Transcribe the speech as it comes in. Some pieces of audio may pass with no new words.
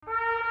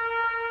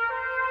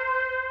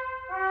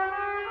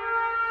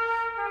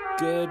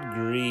Good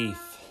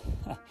grief.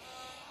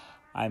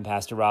 I'm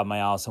Pastor Rob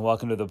Miles, and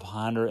welcome to the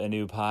Ponder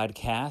Anew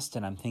podcast.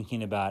 And I'm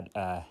thinking about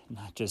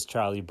not just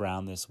Charlie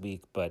Brown this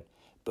week, but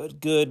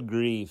good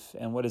grief.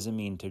 And what does it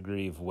mean to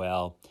grieve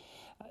well?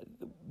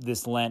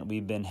 This Lent,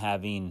 we've been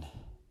having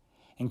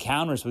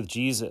encounters with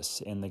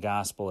Jesus in the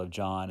Gospel of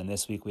John. And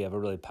this week we have a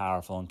really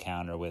powerful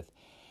encounter with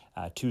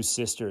two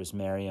sisters,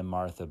 Mary and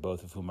Martha,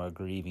 both of whom are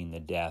grieving the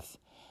death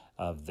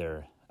of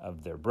their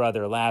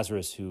brother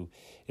Lazarus, who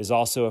is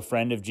also a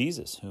friend of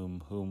Jesus,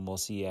 whom we'll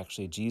see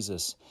actually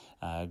Jesus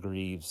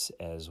grieves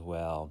as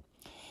well.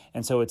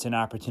 And so it's an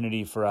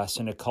opportunity for us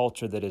in a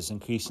culture that is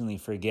increasingly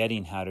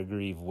forgetting how to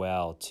grieve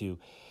well to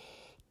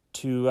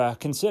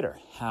consider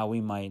how we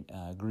might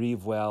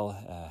grieve well,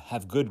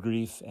 have good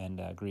grief,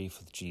 and grieve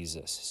with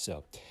Jesus.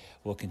 So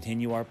we'll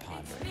continue our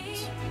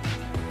ponderings.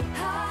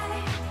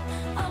 Hi,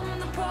 I'm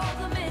the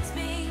problem, it's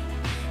me.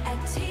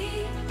 At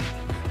tea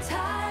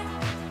time,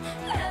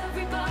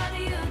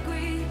 everybody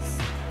agrees.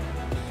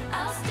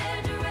 I'll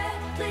stare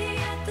directly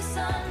at the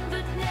sun,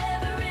 but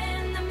never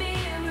in the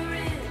mirror.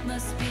 It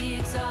must be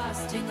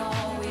exhausting,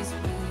 always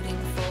rooting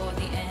for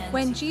the end.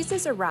 When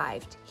Jesus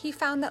arrived, he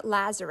found that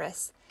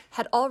Lazarus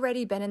had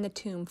already been in the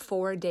tomb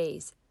 4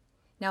 days.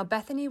 Now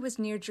Bethany was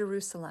near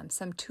Jerusalem,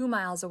 some 2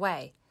 miles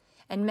away,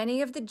 and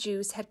many of the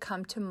Jews had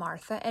come to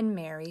Martha and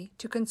Mary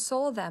to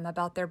console them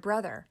about their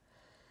brother.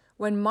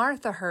 When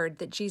Martha heard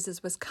that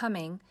Jesus was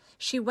coming,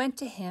 she went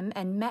to him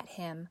and met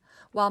him,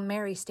 while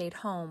Mary stayed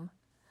home.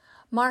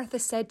 Martha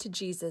said to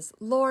Jesus,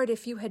 "Lord,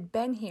 if you had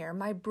been here,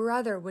 my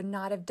brother would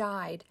not have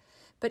died.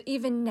 But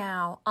even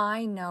now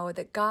I know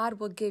that God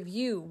will give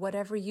you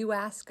whatever you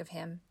ask of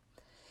him."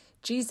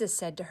 Jesus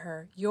said to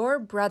her, "Your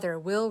brother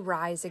will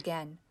rise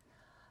again."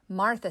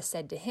 Martha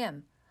said to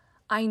him,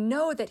 "I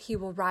know that he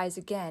will rise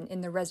again in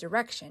the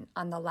resurrection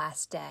on the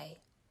last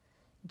day."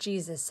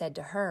 Jesus said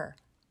to her,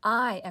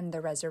 "I am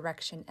the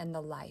resurrection and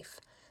the life.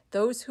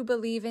 Those who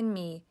believe in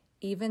me,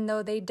 even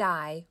though they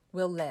die,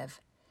 will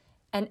live.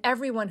 And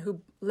everyone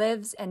who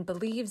lives and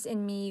believes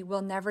in me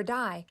will never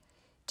die.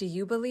 Do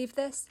you believe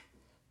this?"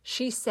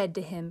 She said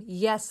to him,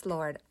 "Yes,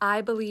 Lord,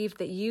 I believe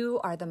that you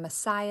are the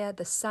Messiah,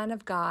 the Son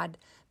of God,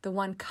 the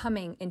one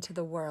coming into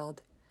the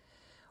world."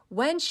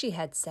 When she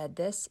had said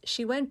this,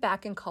 she went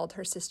back and called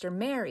her sister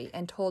Mary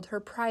and told her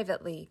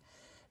privately,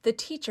 "The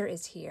teacher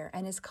is here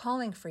and is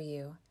calling for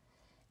you."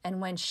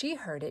 And when she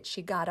heard it,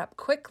 she got up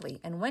quickly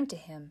and went to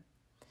him.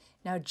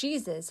 Now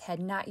Jesus had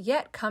not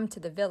yet come to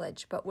the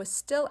village, but was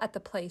still at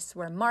the place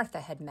where Martha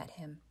had met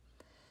him.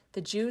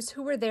 The Jews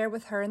who were there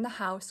with her in the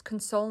house,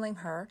 consoling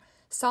her,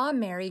 saw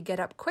Mary get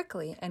up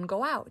quickly and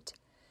go out.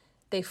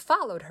 They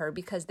followed her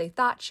because they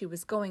thought she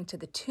was going to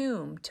the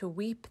tomb to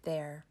weep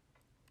there.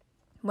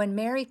 When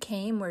Mary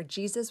came where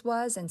Jesus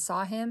was and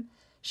saw him,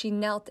 she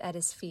knelt at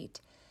his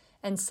feet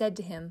and said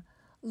to him,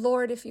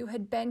 "Lord, if you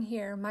had been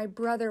here, my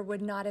brother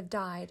would not have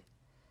died."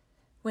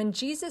 When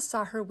Jesus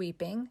saw her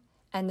weeping,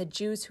 and the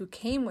Jews who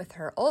came with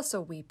her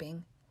also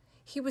weeping,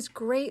 he was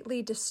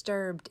greatly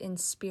disturbed in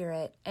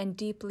spirit and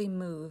deeply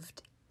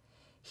moved.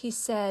 He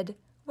said,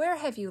 "Where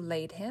have you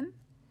laid him?"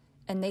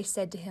 And they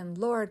said to him,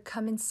 "Lord,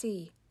 come and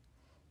see."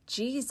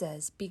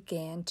 Jesus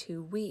began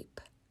to weep.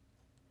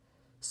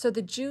 So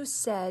the Jews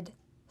said,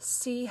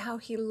 "See how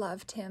he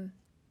loved him."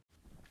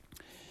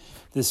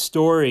 The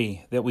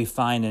story that we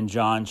find in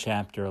John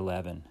chapter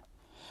 11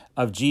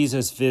 of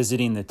Jesus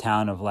visiting the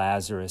town of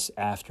Lazarus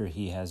after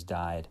he has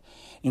died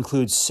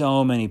includes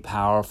so many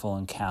powerful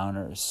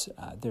encounters.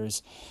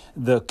 There's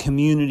the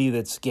community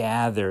that's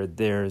gathered.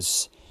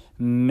 There's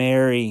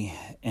Mary,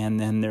 and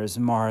then there's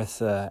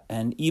Martha,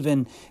 and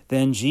even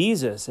then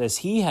Jesus, as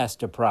he has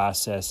to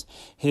process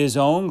his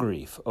own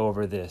grief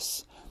over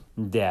this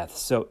death.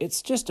 So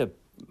it's just a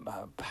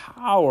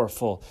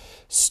powerful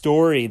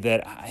story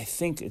that I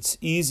think it's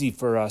easy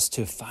for us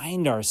to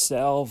find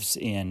ourselves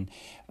in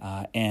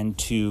and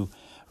to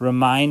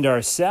remind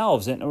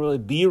ourselves and really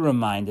be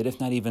reminded, if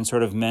not even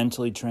sort of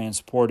mentally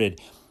transported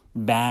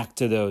back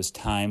to those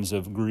times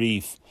of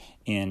grief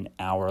in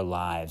our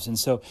lives. And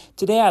so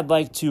today I'd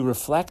like to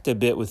reflect a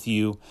bit with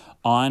you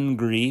on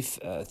grief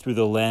through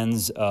the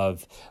lens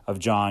of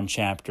John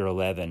chapter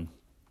 11.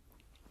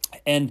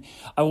 And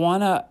I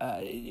want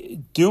to,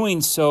 doing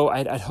so,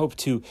 I'd hope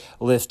to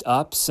lift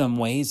up some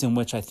ways in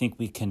which I think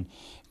we can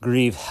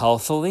grieve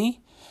healthily,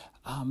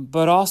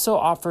 but also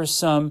offer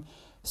some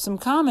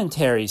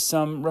commentary,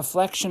 some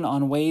reflection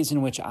on ways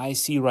in which I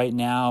see right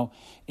now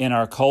in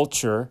our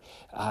culture,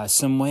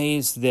 some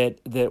ways that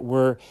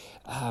we're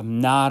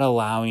not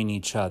allowing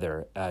each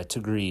other to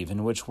grieve,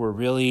 in which we're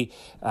really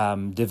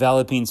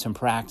developing some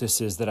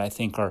practices that I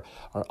think are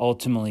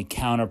ultimately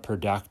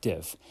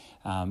counterproductive,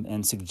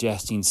 and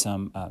suggesting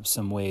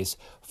some ways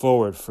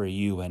forward for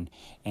you and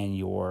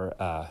your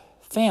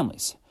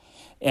families.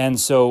 And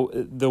so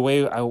the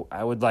way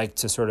I would like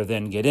to sort of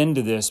then get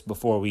into this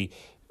before we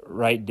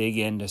dig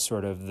into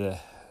sort of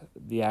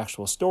the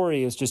actual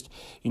story is just,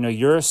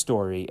 your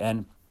story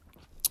and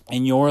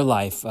in your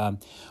life,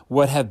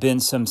 what have been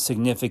some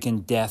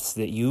significant deaths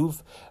that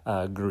you've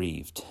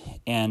grieved,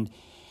 and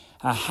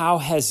How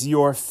has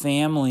your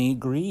family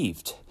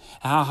grieved?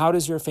 How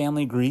does your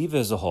family grieve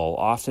as a whole?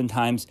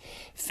 Oftentimes,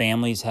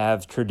 families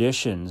have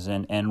traditions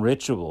and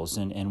rituals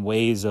and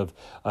ways of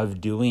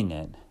doing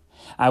it.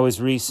 I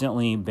was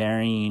recently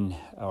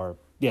I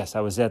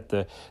was at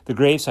the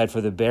graveside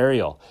for the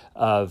burial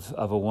of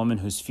a woman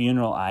whose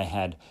funeral I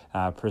had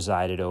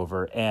presided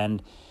over,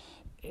 and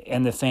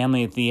the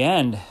family at the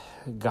end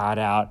got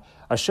out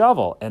a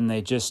shovel and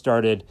they just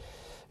started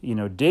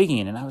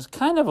digging, and I was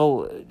kind of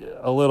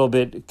a little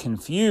bit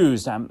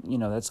confused.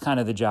 That's kind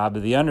of the job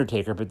of the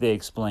undertaker, but they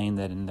explained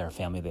that in their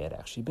family they had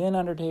actually been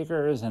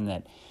undertakers, and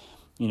that,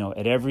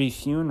 at every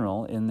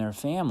funeral in their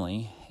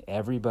family,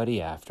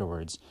 everybody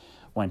afterwards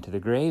went to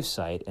the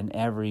gravesite and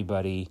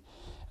everybody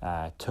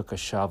took a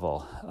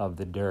shovel of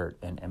the dirt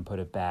and put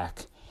it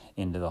back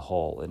into the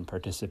hole and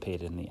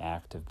participated in the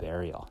act of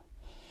burial.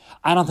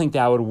 I don't think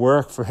that would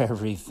work for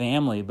every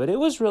family, but it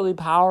was really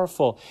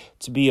powerful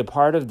to be a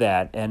part of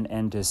that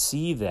and to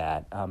see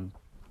that.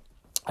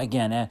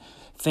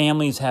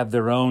 Families have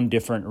their own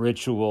different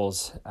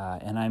rituals,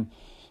 and I'm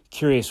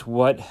curious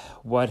what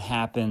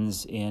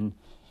happens in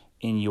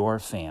your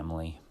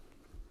family.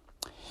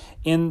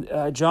 In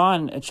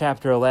John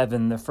chapter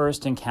 11, the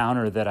first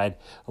encounter that I'd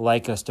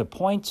like us to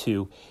point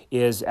to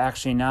is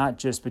actually not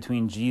just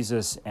between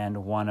Jesus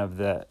and one of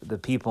the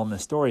people in the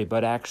story,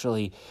 but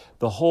actually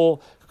the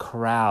whole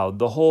crowd,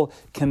 the whole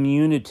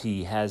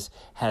community has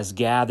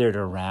gathered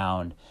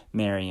around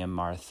Mary and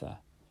Martha.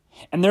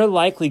 And they're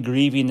likely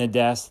grieving the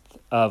death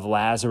of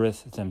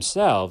Lazarus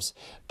themselves,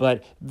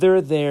 but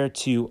they're there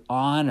to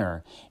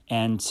honor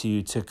and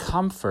to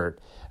comfort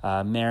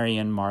Mary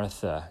and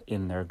Martha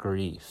in their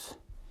grief.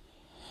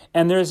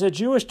 And there's a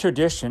Jewish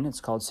tradition,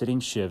 it's called sitting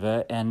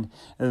Shiva, and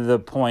the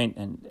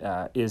point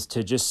is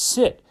to just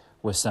sit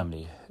with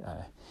somebody.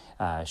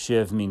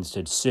 Shiv means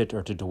to sit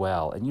or to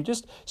dwell, and you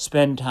just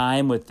spend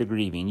time with the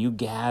grieving, you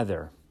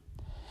gather.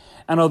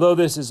 And although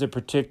this is a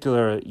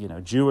particular,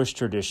 Jewish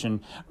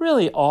tradition,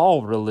 really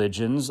all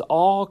religions,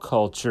 all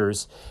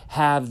cultures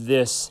have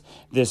this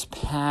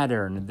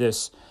pattern,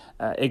 this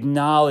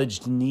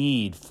acknowledged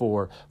need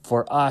for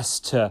us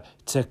to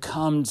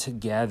come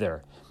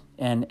together.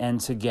 And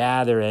to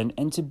gather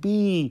and to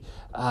be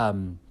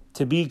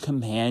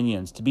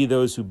companions, to be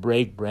those who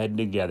break bread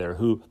together,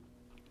 who,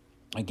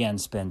 again,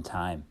 spend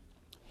time.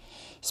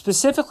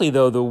 Specifically,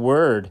 though, the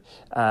word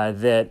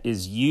that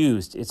is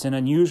used, it's an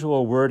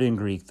unusual word in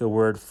Greek, the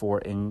word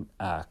for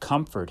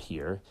comfort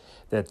here,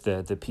 that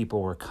the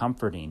people were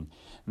comforting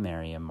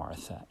Mary and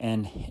Martha.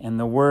 And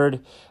the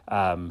word,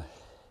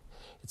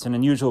 it's an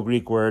unusual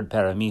Greek word,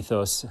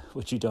 paramithos,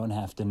 which you don't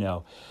have to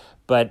know,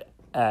 but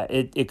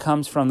it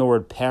comes from the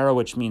word para,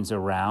 which means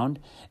around,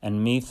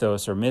 and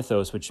mythos,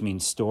 which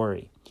means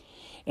story.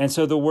 And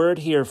so the word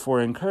here for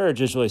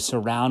encourage is really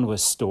surround with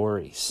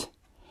stories.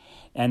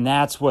 And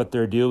that's what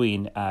they're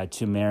doing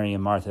to Mary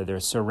and Martha. They're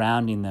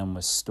surrounding them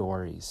with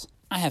stories.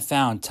 I have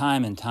found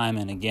time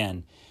and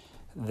again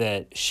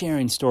that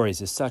sharing stories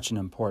is such an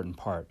important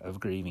part of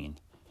grieving.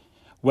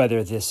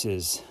 Whether this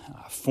is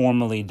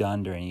formally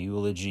done during a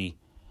eulogy,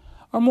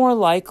 or more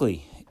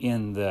likely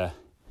in the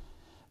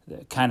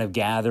kind of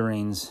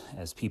gatherings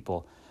as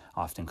people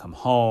often come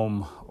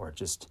home or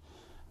just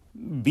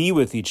be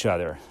with each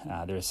other.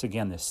 There's,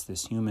 again,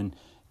 this human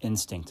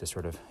instinct to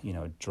sort of,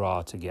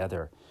 draw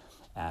together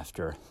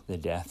after the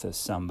death of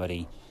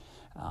somebody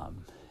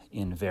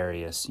in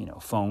various,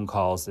 phone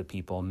calls that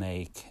people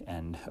make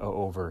and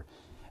over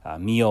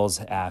meals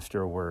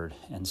afterward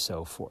and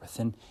so forth.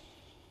 And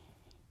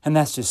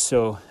that's just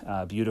so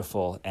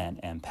beautiful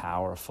and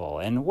powerful.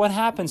 And what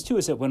happens, too,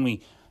 is that when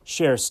we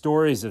share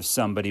stories of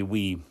somebody,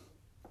 we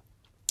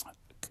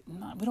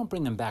don't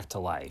bring them back to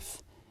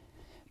life,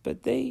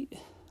 but we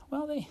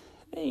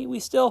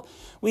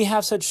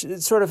have such,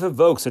 it sort of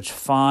evokes such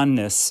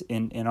fondness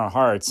in our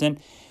hearts.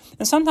 And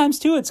sometimes,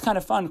 too, it's kind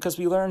of fun because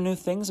we learn new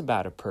things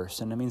about a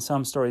person. I mean,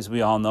 some stories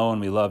we all know and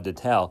we love to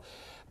tell,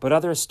 but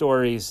other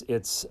stories,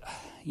 it's,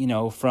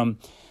 from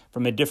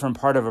a different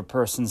part of a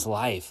person's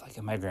life, like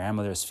at my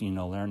grandmother's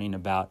funeral, learning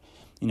about,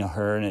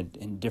 her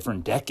in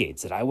different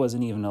decades that I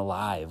wasn't even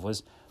alive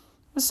was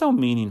so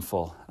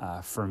meaningful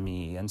for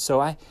me. And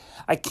so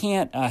I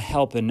can't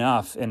help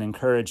enough and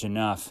encourage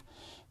enough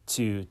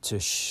to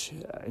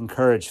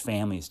encourage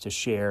families to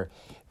share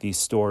these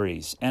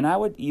stories. And I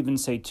would even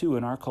say, too,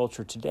 in our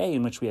culture today,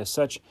 in which we have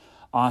such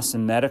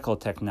awesome medical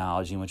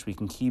technology, in which we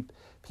can keep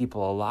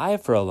people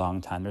alive for a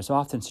long time, there's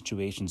often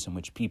situations in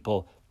which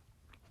people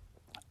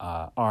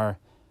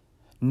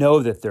know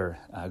that they're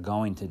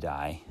going to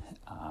die,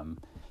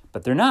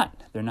 but they're not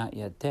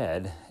yet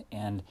dead.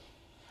 And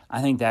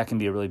I think that can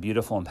be a really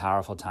beautiful and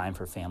powerful time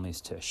for families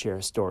to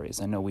share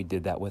stories. I know we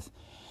did that with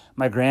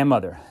my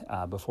grandmother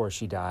before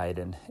she died,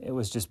 and it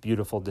was just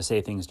beautiful to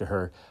say things to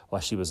her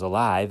while she was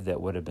alive that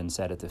would have been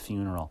said at the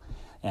funeral,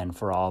 and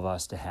for all of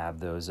us to have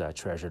those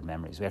treasured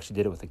memories. We actually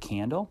did it with a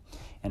candle,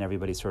 and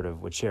everybody sort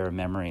of would share a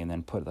memory and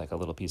then put like a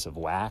little piece of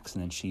wax,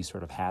 and then she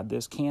sort of had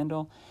this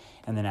candle,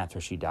 and then after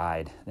she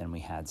died, then we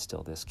had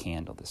still this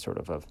candle, this sort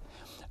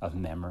of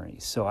memory.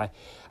 So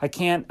I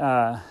can't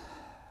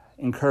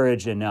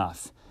encourage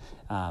enough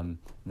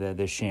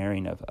the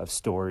sharing of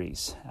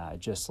stories,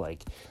 just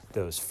like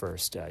those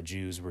first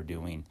Jews were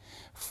doing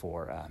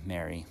for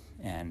Mary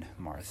and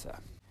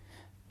Martha.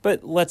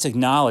 But let's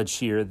acknowledge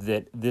here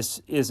that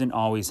this isn't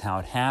always how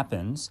it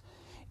happens.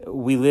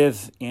 We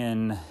live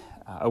in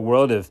a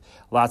world of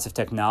lots of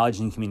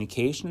technology and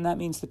communication, and that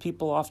means that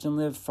people often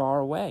live far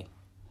away.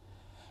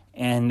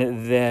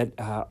 And that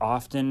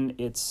often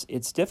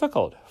it's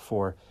difficult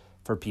for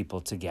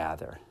people to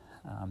gather.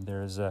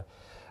 There's a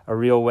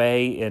real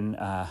way in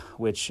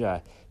which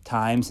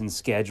times and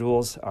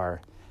schedules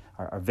are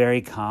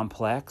very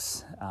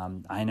complex.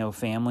 I know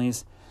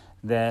families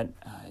that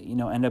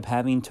end up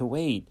having to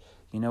wait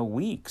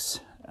weeks,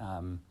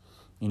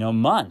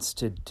 months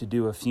to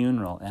do a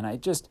funeral. And I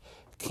just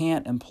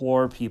can't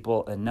implore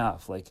people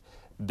enough. Like,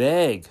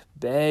 beg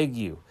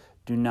you,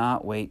 do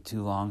not wait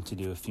too long to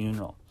do a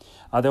funeral.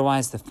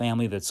 Otherwise, the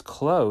family that's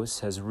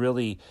close has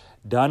really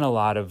done a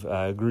lot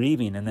of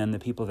grieving, and then the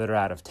people that are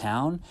out of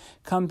town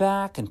come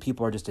back, and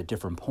people are just at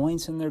different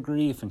points in their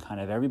grief, and kind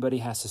of everybody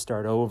has to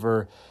start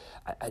over.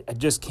 I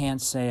just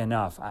can't say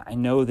enough. I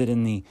know that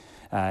in the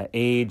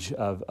age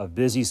of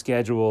busy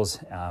schedules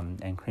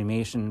and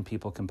cremation,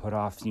 people can put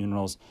off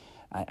funerals.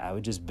 I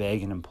would just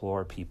beg and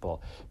implore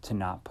people to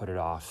not put it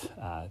off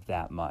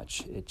that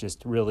much. It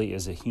just really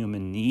is a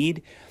human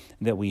need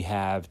that we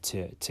have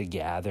to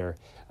gather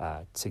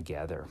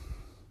together.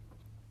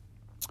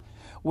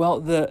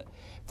 Well,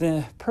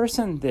 the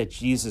person that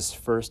Jesus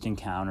first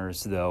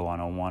encounters, though, on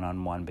a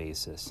one-on-one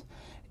basis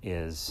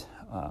is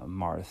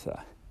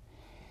Martha.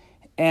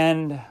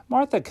 And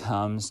Martha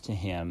comes to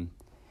him,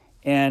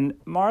 and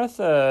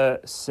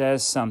Martha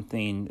says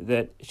something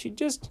that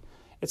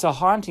it's a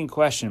haunting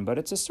question, but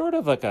it's a sort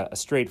of like a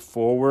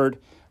straightforward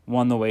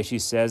one, the way she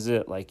says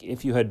it. Like,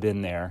 if you had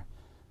been there,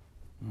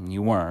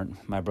 you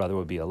weren't, my brother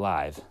would be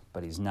alive,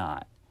 but he's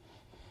not.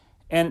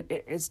 And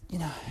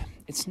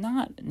it's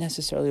not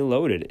necessarily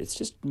loaded. It's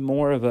just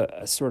more of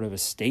a sort of a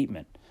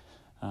statement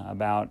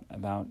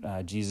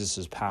about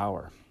Jesus's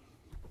power.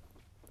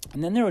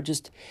 And then there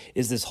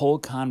is this whole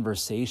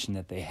conversation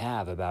that they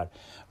have about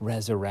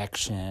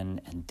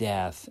resurrection and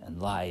death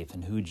and life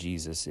and who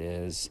Jesus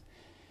is.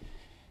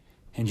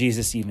 And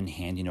Jesus even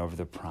handing over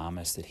the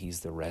promise that he's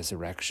the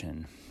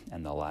resurrection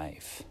and the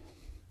life.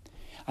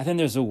 I think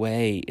there's a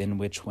way in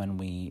which when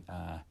we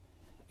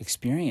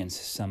experience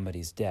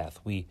somebody's death,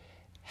 we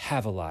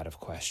have a lot of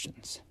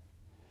questions.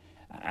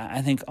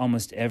 I think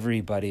almost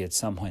everybody at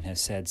some point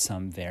has said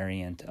some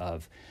variant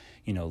of,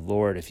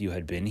 Lord, if you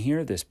had been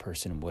here, this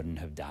person wouldn't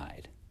have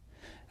died.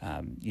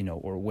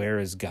 Or where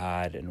is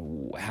God,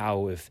 and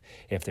how,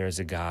 if there's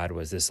a God,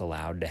 was this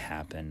allowed to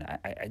happen?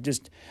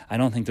 I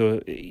don't think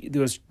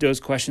those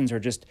questions are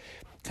just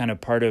kind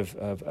of part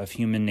of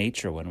human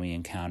nature when we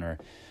encounter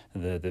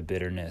the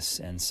bitterness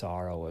and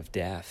sorrow of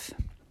death.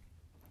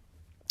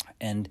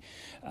 And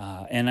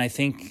I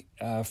think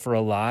for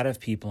a lot of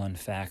people, in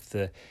fact,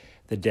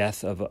 the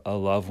death of a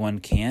loved one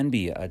can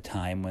be a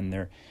time when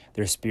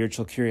their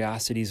spiritual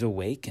curiosity is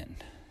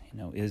awakened.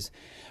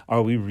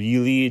 Are we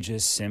really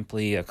just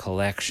simply a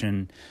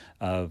collection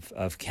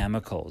of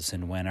chemicals?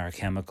 And when our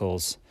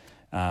chemicals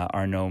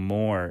are no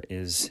more,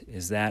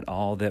 is that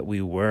all that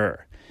we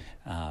were?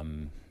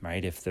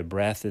 Right? If the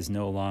breath is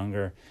no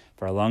longer,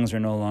 if our lungs are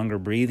no longer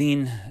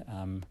breathing,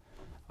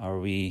 are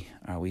we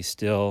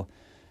still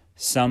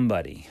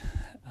somebody?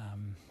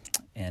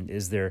 And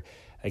is there,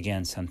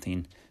 again,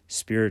 something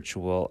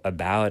spiritual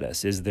about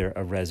us? Is there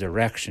a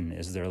resurrection?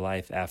 Is there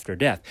life after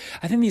death?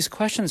 I think these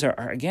questions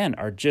are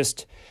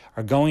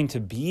going to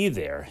be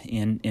there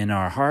in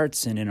our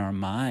hearts and in our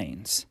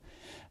minds.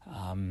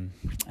 And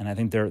I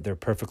think they're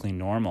perfectly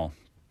normal,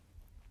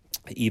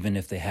 even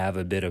if they have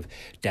a bit of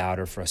doubt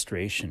or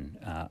frustration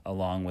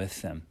along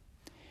with them.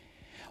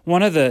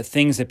 One of the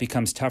things that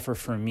becomes tougher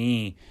for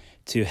me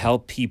to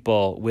help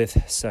people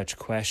with such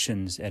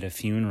questions at a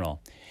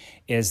funeral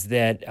is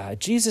that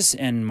Jesus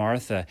and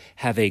Martha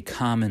have a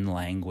common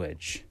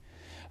language.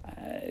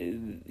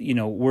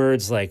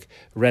 Words like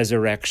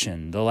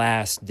resurrection, the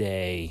last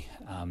day,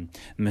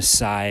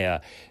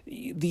 Messiah.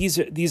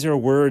 These are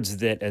words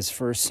that, as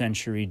first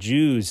century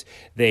Jews,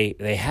 they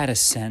had a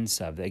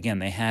sense of. Again,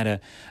 they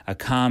had a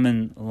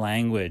common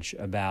language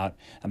about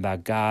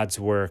God's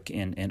work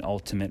in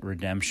ultimate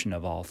redemption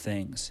of all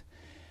things.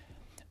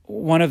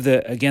 One of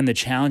the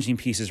challenging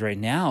pieces right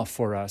now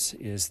for us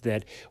is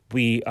that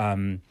we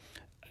aren't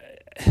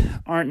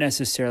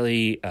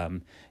necessarily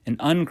an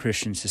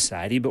unchristian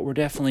society, but we're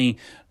definitely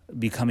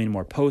becoming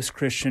more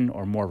post-Christian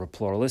or more of a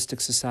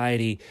pluralistic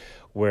society,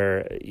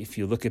 where if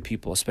you look at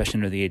people, especially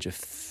under the age of,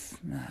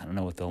 I don't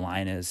know what the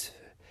line is,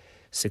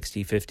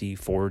 60, 50,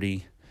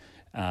 40,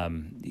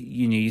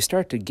 you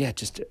start to get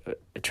just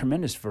a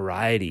tremendous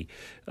variety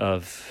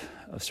of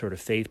sort of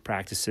faith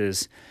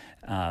practices,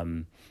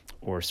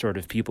 or sort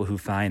of people who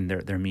find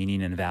their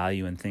meaning and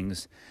value in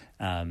things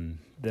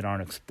that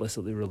aren't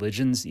explicitly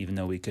religions, even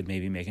though we could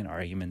maybe make an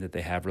argument that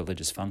they have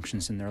religious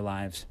functions in their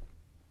lives.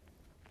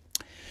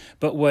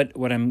 But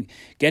what I'm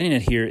getting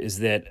at here is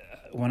that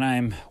when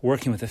I'm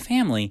working with a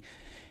family,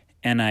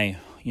 and I,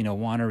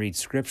 want to read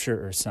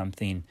scripture or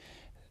something,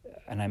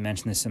 and I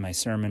mentioned this in my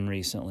sermon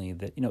recently,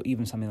 that,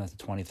 even something like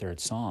the 23rd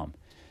Psalm,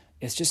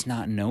 it's just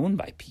not known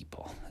by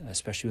people,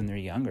 especially when they're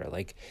younger.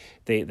 Like,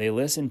 they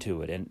listen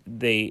to it, and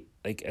they,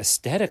 like,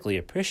 aesthetically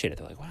appreciate it.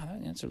 They're like, wow,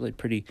 that's a really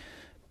pretty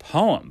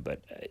poem.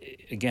 But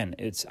again,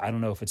 I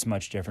don't know if it's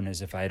much different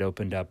as if I had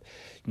opened up,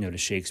 to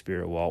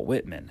Shakespeare or Walt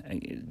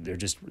Whitman.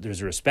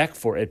 There's a respect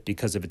for it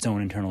because of its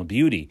own internal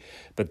beauty,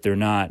 but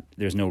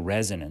there's no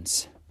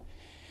resonance.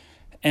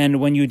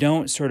 And when you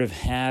don't sort of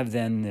have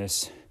then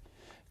this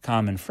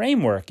common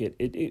framework,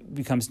 it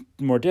becomes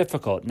more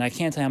difficult. And I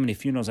can't tell how many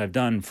funerals I've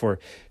done for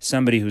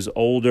somebody who's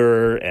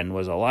older and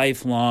was a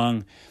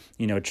lifelong,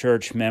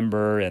 church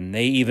member, and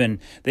they didn't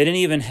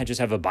even just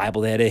have a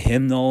Bible. They had a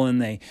hymnal,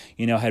 and they,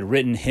 had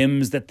written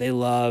hymns that they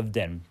loved,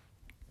 and,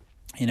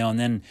 and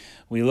then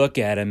we look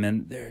at them,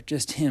 and they're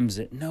just hymns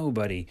that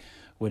nobody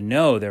would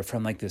know. They're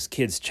from like this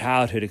kid's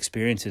childhood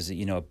experiences at,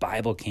 a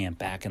Bible camp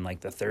back in like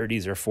the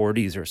 30s or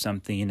 40s or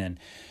something, and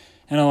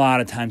a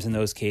lot of times in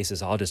those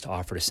cases, I'll just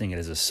offer to sing it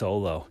as a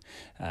solo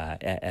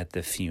at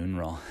the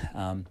funeral.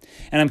 And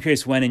I'm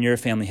curious, when in your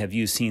family have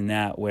you seen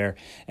that, where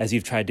as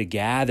you've tried to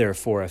gather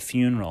for a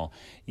funeral,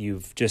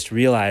 you've just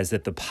realized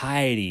that the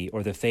piety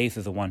or the faith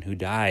of the one who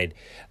died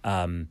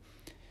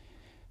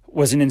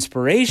was an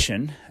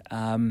inspiration,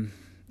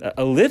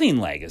 a living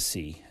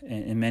legacy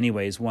in many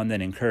ways, one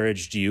that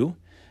encouraged you,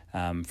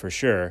 for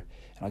sure.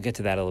 And I'll get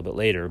to that a little bit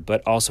later,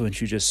 but also when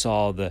you just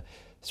saw the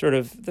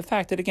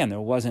fact that, again, there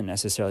wasn't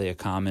necessarily a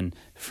common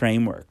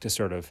framework to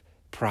sort of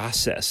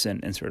process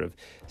and sort of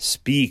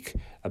speak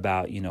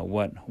about,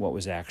 what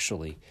was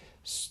actually,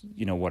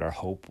 what our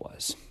hope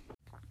was.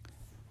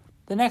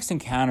 The next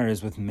encounter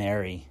is with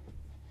Mary.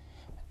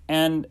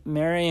 And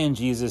Mary and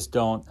Jesus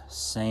don't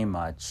say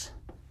much.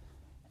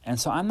 And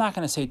so I'm not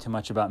going to say too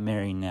much about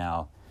Mary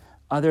now,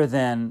 other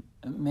than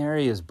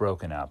Mary is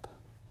broken up.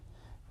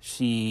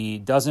 She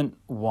doesn't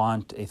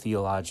want a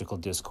theological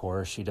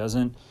discourse. She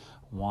doesn't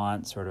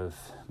want sort of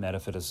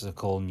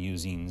metaphysical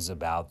musings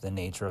about the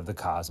nature of the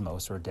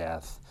cosmos or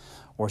death,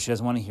 or she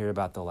doesn't want to hear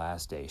about the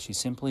last day. She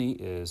simply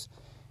is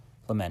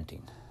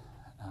lamenting.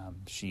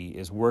 She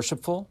is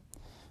worshipful,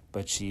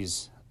 but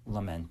she's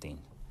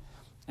lamenting.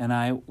 And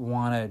I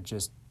want to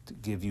just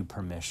give you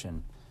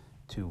permission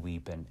to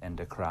weep and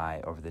to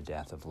cry over the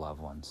death of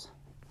loved ones.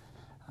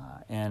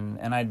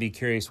 And I'd be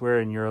curious, where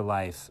in your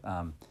life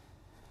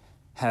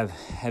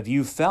have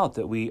you felt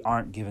that we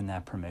aren't given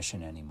that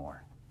permission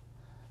anymore?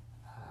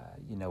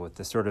 With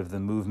the sort of the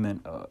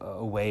movement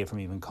away from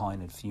even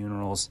calling it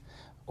funerals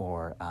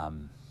or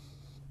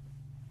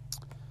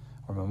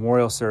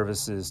memorial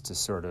services to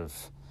sort of,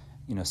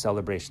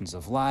 celebrations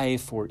of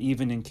life, or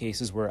even in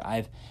cases where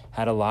I've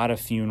had a lot of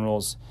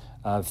funerals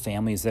of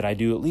families that I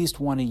do at least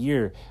one a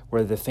year,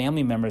 where the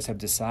family members have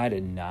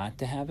decided not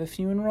to have a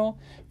funeral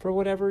for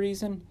whatever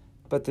reason,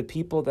 but the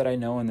people that I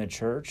know in the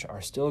church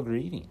are still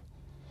grieving.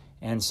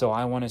 And so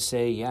I want to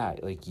say,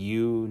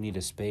 you need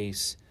a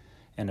space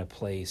and a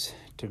place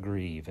to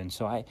grieve. And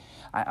so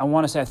I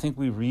want to say, I think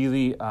we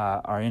really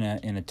are in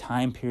a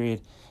time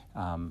period,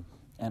 and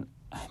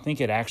I think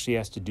it actually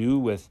has to do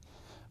with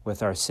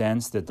our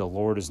sense that the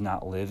Lord is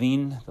not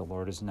living. The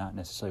Lord is not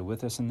necessarily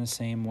with us in the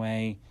same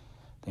way.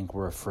 I think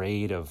we're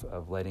afraid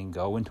of letting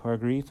go into our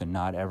grief and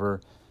not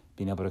ever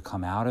being able to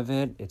come out of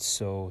it. It's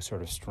so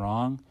sort of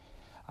strong.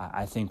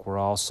 I think we're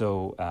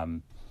also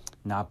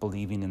not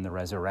believing in the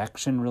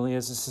resurrection really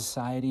as a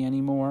society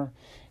anymore.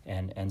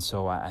 And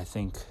so I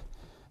think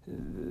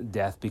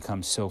death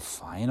becomes so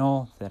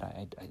final that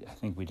I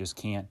think we just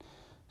can't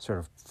sort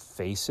of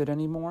face it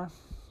anymore.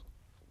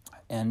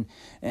 And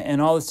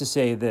all this to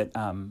say that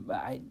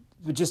I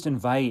would just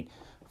invite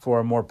for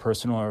a more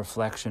personal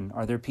reflection.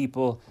 Are there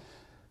people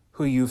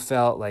who you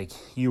felt like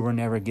you were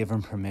never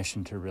given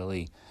permission to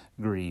really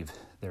grieve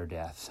their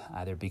death,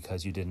 either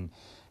because you didn't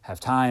have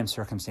time,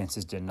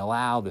 circumstances didn't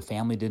allow, the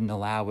family didn't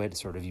allow it,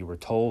 sort of you were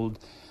told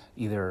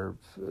either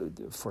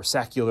for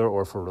secular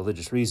or for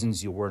religious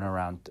reasons you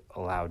weren't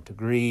allowed to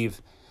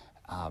grieve,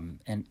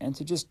 and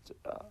to just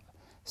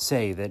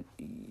say that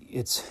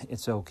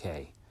it's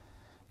okay.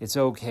 It's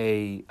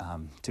okay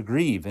to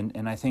grieve,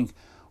 and I think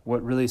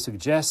what really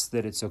suggests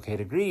that it's okay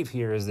to grieve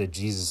here is that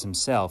Jesus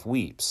himself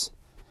weeps.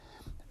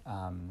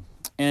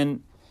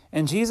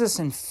 And Jesus,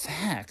 in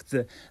fact,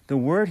 the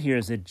word here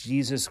is that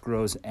Jesus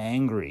grows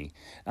angry.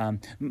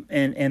 And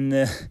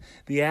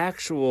the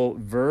actual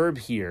verb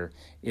here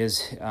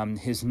is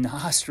his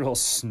nostrils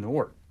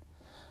snort.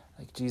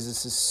 Like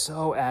Jesus is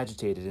so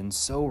agitated and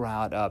so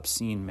riled up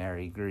seeing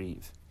Mary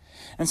grieve.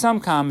 And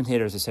some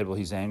commentators have said, well,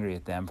 he's angry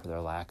at them for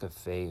their lack of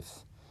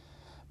faith.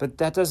 But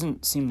that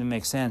doesn't seem to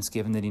make sense,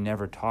 given that he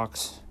never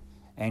talks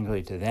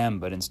angrily to them,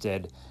 but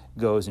instead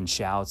goes and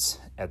shouts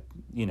at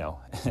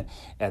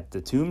at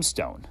the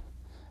tombstone.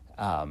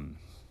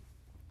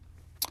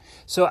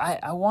 So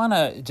I want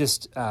to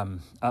just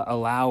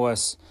allow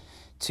us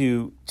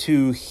to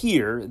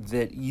hear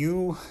that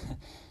you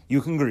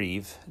can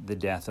grieve the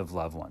death of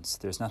loved ones.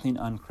 There's nothing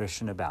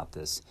unchristian about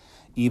this.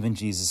 even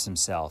Jesus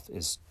himself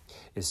is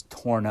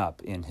torn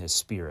up in his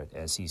spirit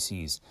as he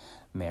sees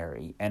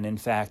Mary. And in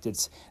fact,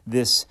 it's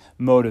this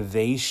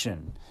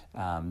motivation,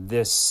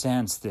 this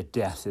sense that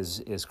death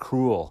is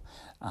cruel,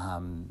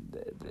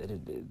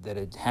 that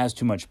it has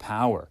too much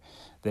power,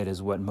 that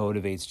is what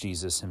motivates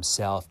Jesus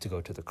himself to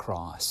go to the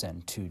cross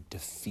and to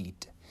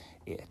defeat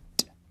it.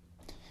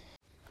 I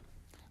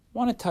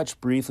want to touch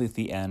briefly at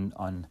the end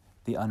on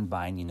the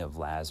unbinding of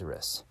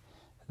Lazarus,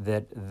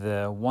 that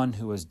the one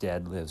who was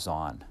dead lives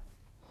on.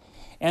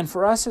 And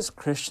for us as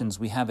Christians,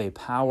 we have a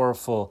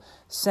powerful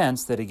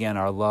sense that, again,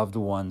 our loved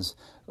ones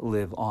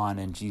live on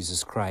in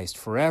Jesus Christ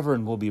forever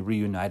and will be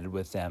reunited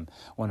with them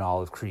when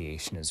all of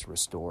creation is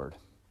restored.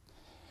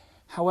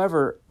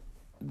 However,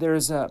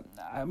 there's a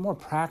more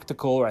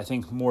practical, or I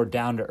think more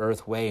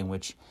down-to-earth way in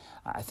which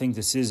I think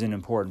this is an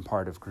important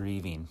part of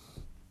grieving.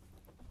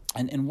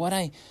 And what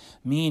I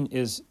mean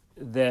is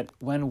that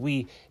when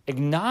we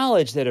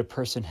acknowledge that a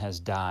person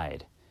has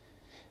died,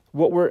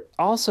 what we're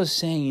also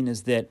saying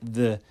is that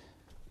the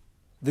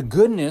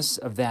goodness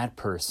of that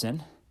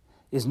person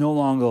is no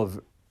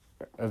longer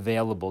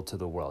available to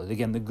the world.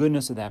 Again, the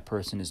goodness of that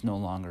person is no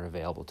longer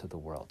available to the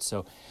world.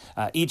 So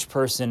each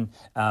person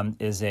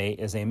is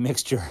a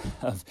mixture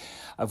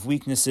of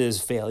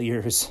weaknesses,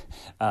 failures,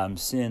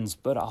 sins,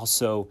 but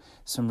also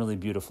some really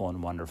beautiful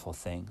and wonderful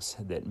things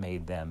that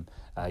made them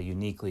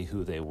uniquely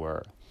who they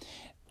were.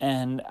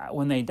 And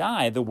when they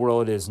die, the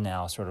world is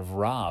now sort of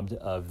robbed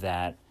of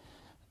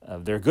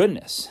their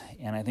goodness.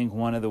 And I think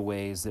one of the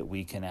ways that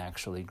we can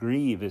actually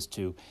grieve is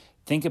to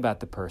think about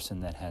the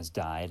person that has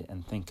died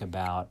and think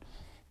about,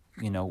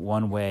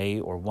 one way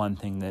or one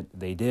thing that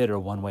they did or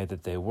one way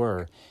that they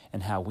were,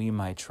 and how we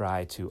might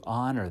try to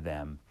honor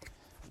them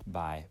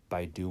by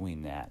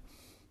doing that.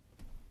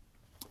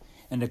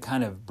 And to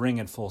kind of bring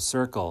it full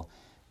circle,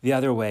 the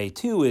other way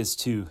too is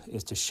to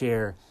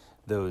share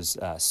those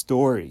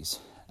stories.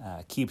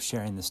 Keep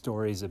sharing the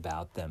stories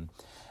about them,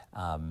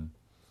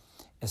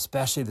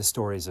 especially the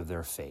stories of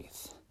their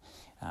faith,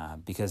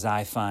 because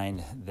I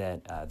find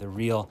that the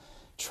real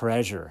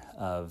treasure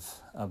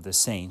of the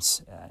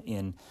saints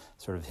in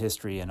sort of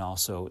history and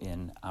also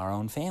in our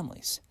own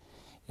families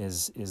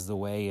is the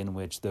way in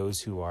which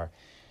those who are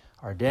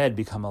dead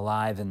become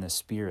alive in the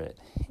Spirit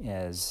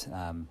as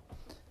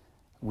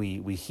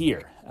we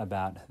hear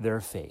about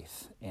their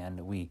faith,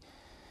 and we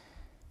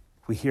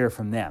hear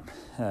from them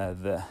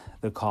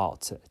the call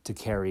to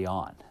carry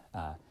on,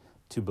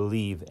 to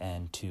believe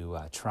and to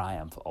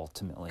triumph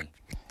ultimately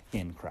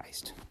in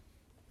Christ.